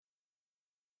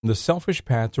The Selfish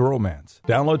Path to Romance.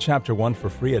 Download Chapter 1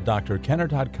 for free at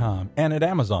drkenner.com and at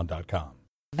amazon.com.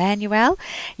 Manuel,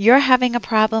 you're having a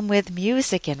problem with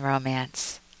music in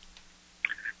romance.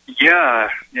 Yeah,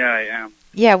 I am.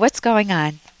 Yeah, what's going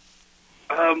on?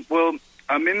 Well,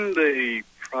 I'm in the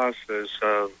process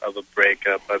of a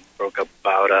breakup. I broke up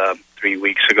about 3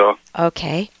 weeks ago.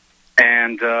 Okay.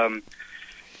 And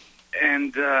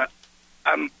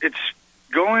it's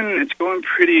going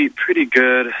pretty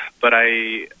good, but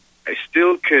I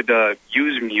still could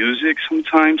use music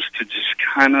sometimes to just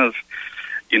kind of,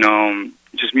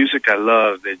 just music I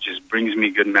love that just brings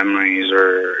me good memories,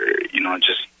 or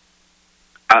just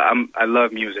I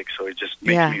love music, so it just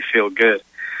makes me feel good.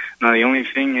 Now the only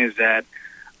thing is that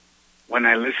when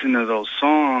I listen to those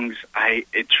songs,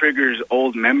 it triggers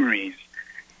old memories,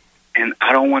 and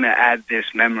I don't want to add this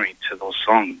memory to those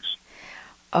songs.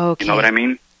 Okay. You know what I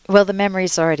mean? Well, the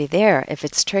memory's already there if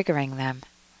it's triggering them.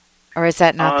 Or is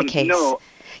that not the case? No.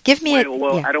 Give me I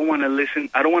don't want to listen.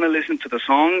 I don't want to listen to the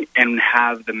song and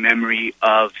have the memory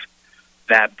of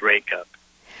that breakup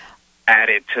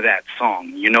added to that song.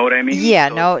 You know what I mean? Yeah.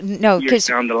 So no. Years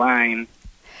down the line,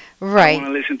 right. I want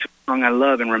to listen to a song I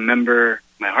love and remember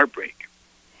my heartbreak.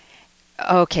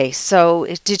 Okay. So,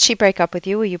 did she break up with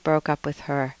you, or you broke up with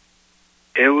her?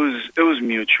 It was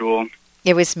mutual.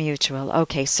 It was mutual.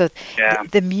 Okay, so yeah.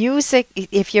 The music,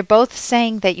 if you're both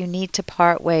saying that you need to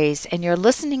part ways and you're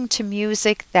listening to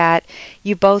music that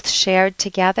you both shared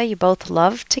together, you both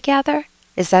loved together,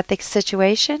 is that the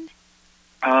situation?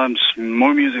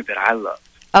 More music that I love.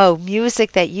 Oh,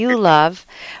 music that you love,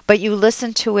 but you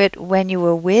listened to it when you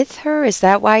were with her? Is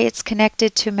that why it's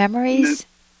connected to memories?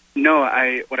 No,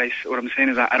 what I'm saying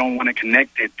is I don't want to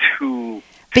connect it to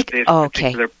this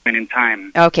particular point in time.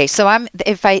 Okay, so I'm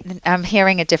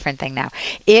hearing a different thing now.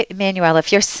 Manuel,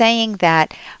 if you're saying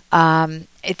that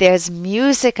there's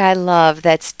music I love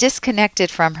that's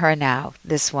disconnected from her now,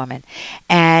 this woman,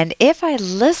 and if I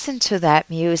listen to that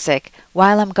music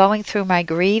while I'm going through my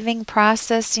grieving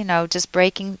process, just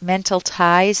breaking mental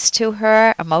ties to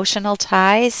her, emotional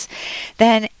ties,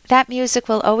 then that music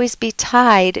will always be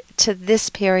tied to this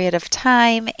period of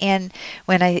time, and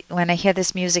when I hear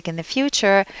this music in the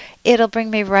future, it'll bring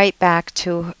me right back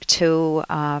to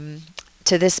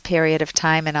this period of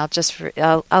time, and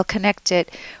I'll connect it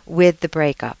with the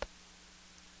breakup.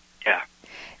 Yeah.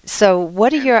 So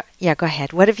go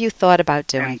ahead. What have you thought about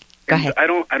doing? Go ahead. I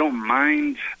don't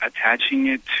mind attaching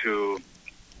it to.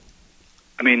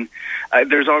 I mean,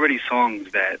 there's already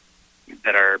songs that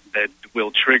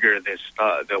will trigger this.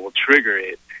 That will trigger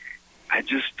it. I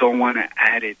just don't want to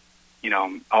add it. I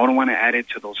don't want to add it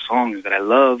to those songs that I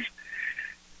love.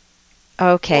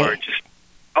 Okay. Or just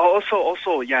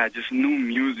also, just new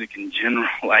music in general.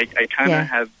 I kind of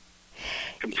have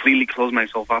completely closed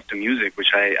myself off to music,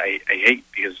 which I hate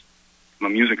because I'm a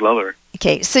music lover.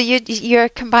 Okay, so you're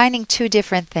combining two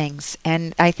different things,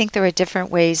 and I think there are different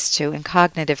ways to. In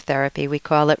cognitive therapy, we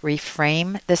call it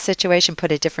reframe the situation,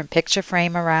 put a different picture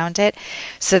frame around it,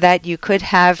 so that you could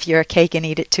have your cake and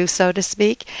eat it too, so to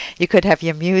speak. You could have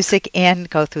your music and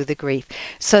go through the grief.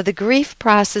 So the grief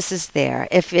process is there.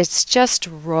 If it's just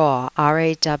raw,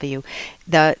 R-A-W,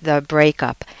 the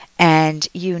breakup, and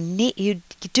you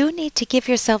do need to give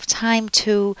yourself time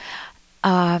to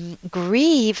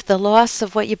grieve the loss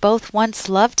of what you both once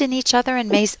loved in each other and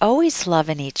may always love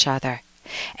in each other.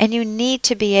 And you need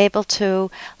to be able to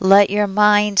let your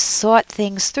mind sort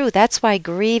things through. That's why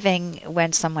grieving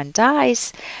when someone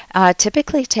dies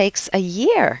typically takes a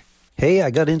year. Hey, I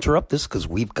got to interrupt this because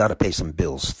we've got to pay some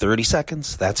bills. 30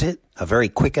 seconds, that's it. A very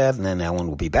quick ad, and then Ellen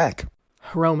will be back.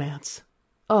 Romance.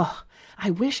 Ugh, I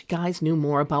wish guys knew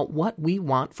more about what we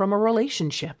want from a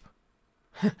relationship.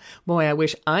 Boy, I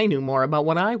wish I knew more about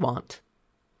what I want.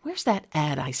 Where's that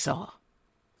ad I saw?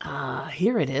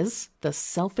 Here it is. The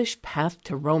Selfish Path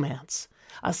to Romance.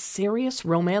 A serious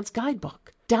romance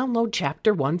guidebook. Download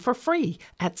Chapter 1 for free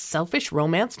at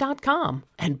selfishromance.com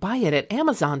and buy it at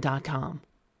amazon.com.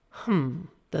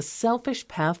 The Selfish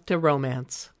Path to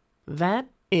Romance. That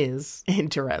is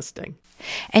interesting.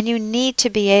 And you need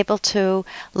to be able to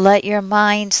let your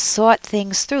mind sort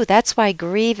things through. That's why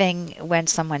grieving when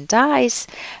someone dies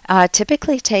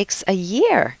typically takes a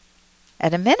year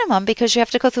at a minimum, because you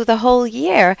have to go through the whole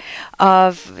year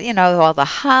of, all the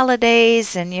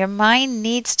holidays, and your mind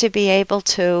needs to be able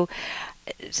to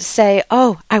say,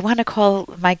 I want to call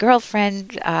my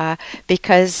girlfriend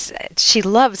because she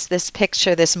loves this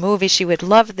picture, this movie. She would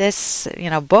love this,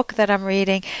 book that I'm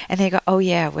reading. And they go, oh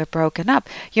yeah, we're broken up.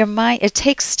 Your mind, it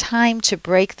takes time to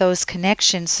break those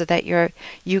connections so that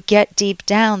you get deep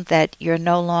down that you're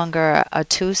no longer a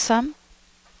twosome.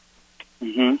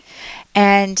 Mm-hmm.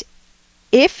 And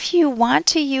if you want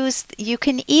to use, you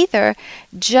can either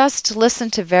just listen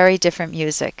to very different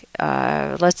music.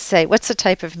 Let's say, what's the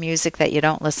type of music that you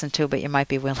don't listen to, but you might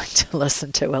be willing to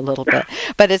listen to a little bit,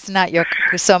 but it's not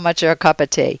so much your cup of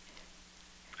tea?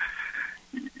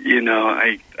 You know,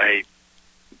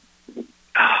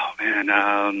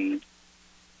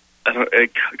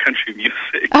 country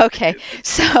music. Okay,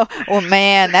 so, well,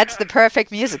 man, that's the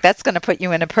perfect music. That's going to put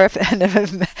you in a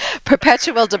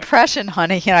perpetual depression,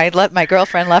 honey. You know, my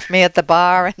girlfriend left me at the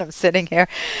bar, and I'm sitting here.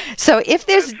 So if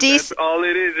there's that's all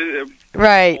it is.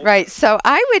 Right. So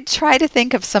I would try to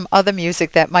think of some other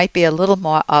music that might be a little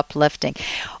more uplifting.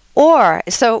 Or,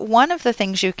 so one of the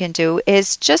things you can do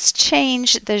is just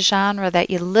change the genre that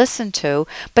you listen to,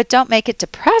 but don't make it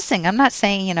depressing. I'm not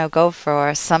saying, you know, go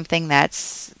for something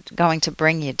that's going to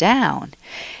bring you down.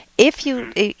 If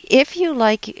you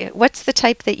like, what's the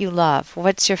type that you love?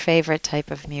 What's your favorite type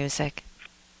of music?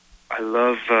 I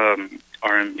love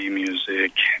R&B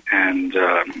music and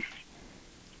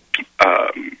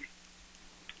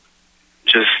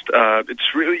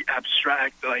it's really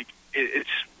abstract. Like it's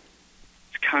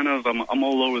kind of I'm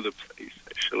all over the place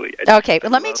actually. Okay,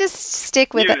 but let me just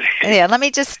stick with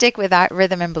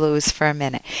rhythm and blues for a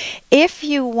minute. If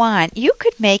you want, you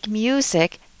could make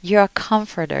music your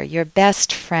comforter, your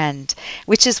best friend,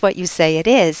 which is what you say it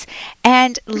is,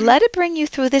 and let it bring you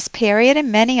through this period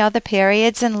and many other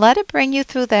periods, and let it bring you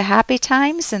through the happy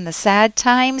times and the sad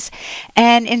times.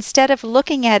 And instead of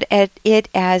looking at it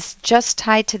as just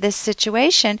tied to this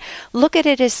situation, look at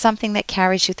it as something that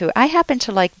carries you through. I happen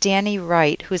to like Danny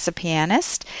Wright, who's a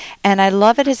pianist, and I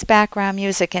love it as background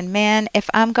music. And man, if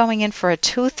I'm going in for a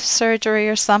tooth surgery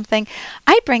or something,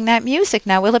 I bring that music.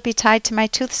 Now, will it be tied to my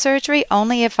tooth surgery?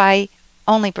 Only if I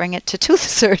only bring it to tooth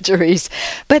surgeries.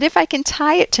 But if I can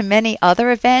tie it to many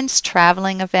other events,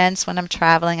 traveling events, when I'm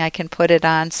traveling, I can put it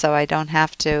on so I don't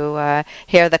have to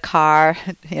hear the car,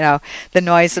 the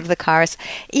noise of the cars.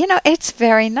 It's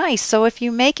very nice. So if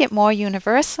you make it more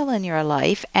universal in your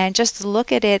life and just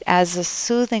look at it as a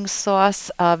soothing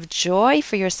source of joy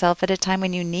for yourself at a time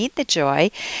when you need the joy,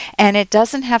 and it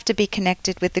doesn't have to be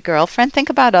connected with the girlfriend. Think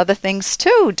about other things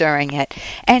too during it.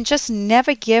 And just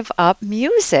never give up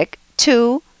music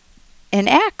to an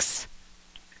ex.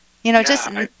 Go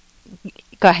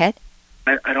ahead.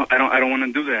 I don't want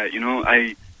to do that.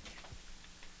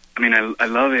 I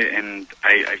love it, and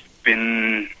I've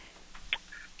been,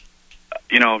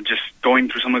 just going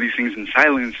through some of these things in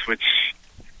silence, which,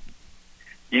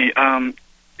 it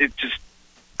just,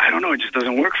 I don't know, it just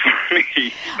doesn't work for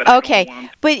me. But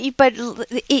but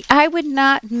I would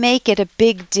not make it a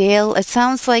big deal. It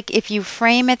sounds like if you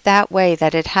frame it that way,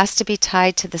 that it has to be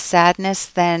tied to the sadness,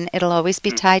 then it'll always be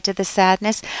tied to the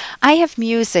sadness. I have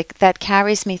music that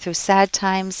carries me through sad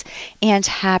times and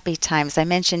happy times. I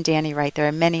mentioned Danny Wright. There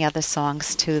are many other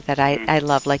songs, too, that I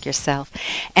love, like yourself.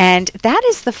 And that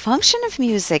is the function of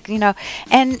music,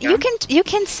 And you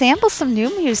can sample some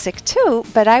new music, too,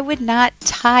 but I would not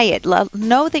tie it.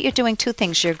 Know that you're doing two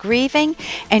things. You're grieving,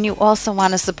 and you also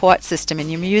want a support system, and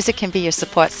your music can be your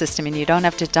support system, and you don't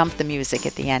have to dump the music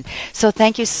at the end. So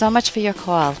thank you so much for your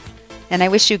call, and I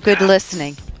wish you good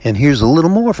listening. And here's a little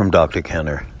more from Dr.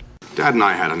 Kenner. Dad and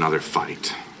I had another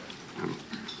fight.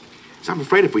 So I'm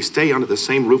afraid if we stay under the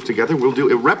same roof together, we'll do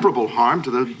irreparable harm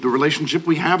to the relationship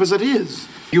we have as it is.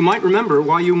 You might remember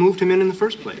why you moved him in the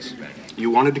first place. You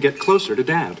wanted to get closer to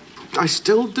Dad. I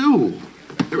still do.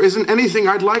 There isn't anything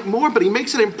I'd like more, but he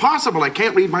makes it impossible. I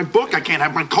can't read my book, I can't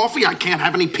have my coffee, I can't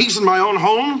have any peace in my own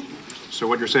home. So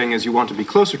what you're saying is you want to be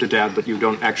closer to Dad, but you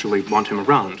don't actually want him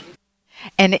around.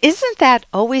 And isn't that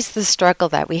always the struggle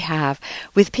that we have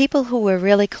with people who we're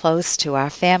really close to, our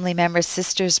family members,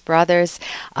 sisters, brothers,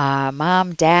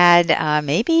 mom, dad,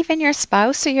 maybe even your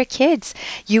spouse or your kids?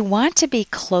 You want to be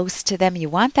close to them. You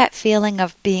want that feeling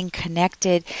of being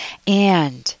connected,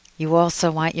 and you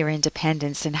also want your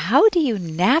independence. And how do you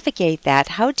navigate that?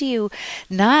 How do you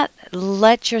not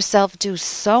let yourself do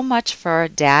so much for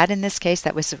Dad in this case?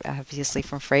 That was obviously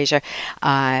from Frasier.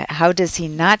 How does he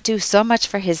not do so much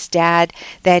for his dad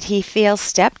that he feels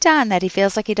stepped on, that he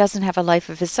feels like he doesn't have a life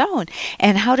of his own?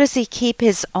 And how does he keep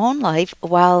his own life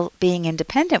while being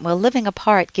independent? Well, living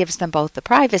apart gives them both the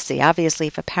privacy. Obviously,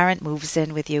 if a parent moves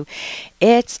in with you,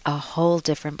 it's a whole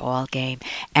different ball game.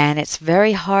 And it's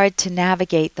very hard to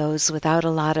navigate those situations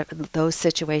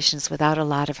without a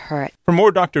lot of hurt. For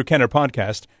more Dr. Kenner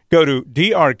podcast, go to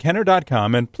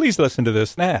drkenner.com and please listen to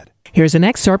this ad. Here's an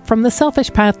excerpt from The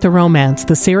Selfish Path to Romance,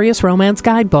 the Serious Romance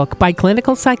Guidebook by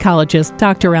clinical psychologist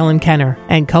Dr. Ellen Kenner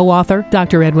and co-author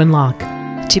Dr. Edwin Locke.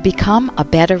 To become a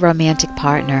better romantic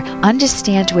partner,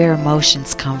 understand where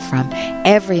emotions come from.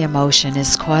 Every emotion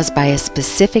is caused by a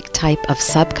specific type of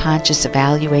subconscious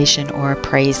evaluation or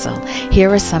appraisal. Here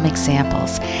are some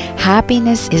examples.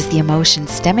 Happiness is the emotion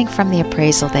stemming from the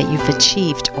appraisal that you've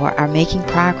achieved or are making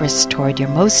progress toward your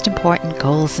most important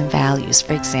goals and values.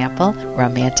 For example,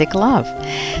 romantic love.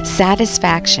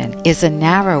 Satisfaction is a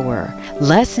narrower,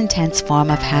 less intense form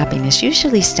of happiness,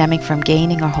 usually stemming from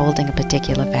gaining or holding a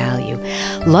particular value.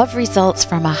 Love results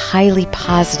from a highly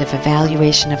positive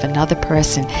evaluation of another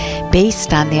person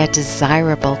based on their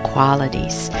desirable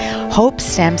qualities. Hope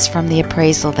stems from the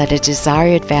appraisal that a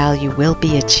desired value will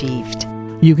be achieved.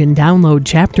 You can download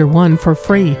Chapter 1 for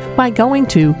free by going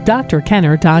to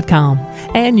drkenner.com.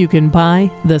 And you can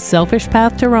buy The Selfish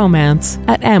Path to Romance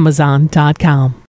at amazon.com.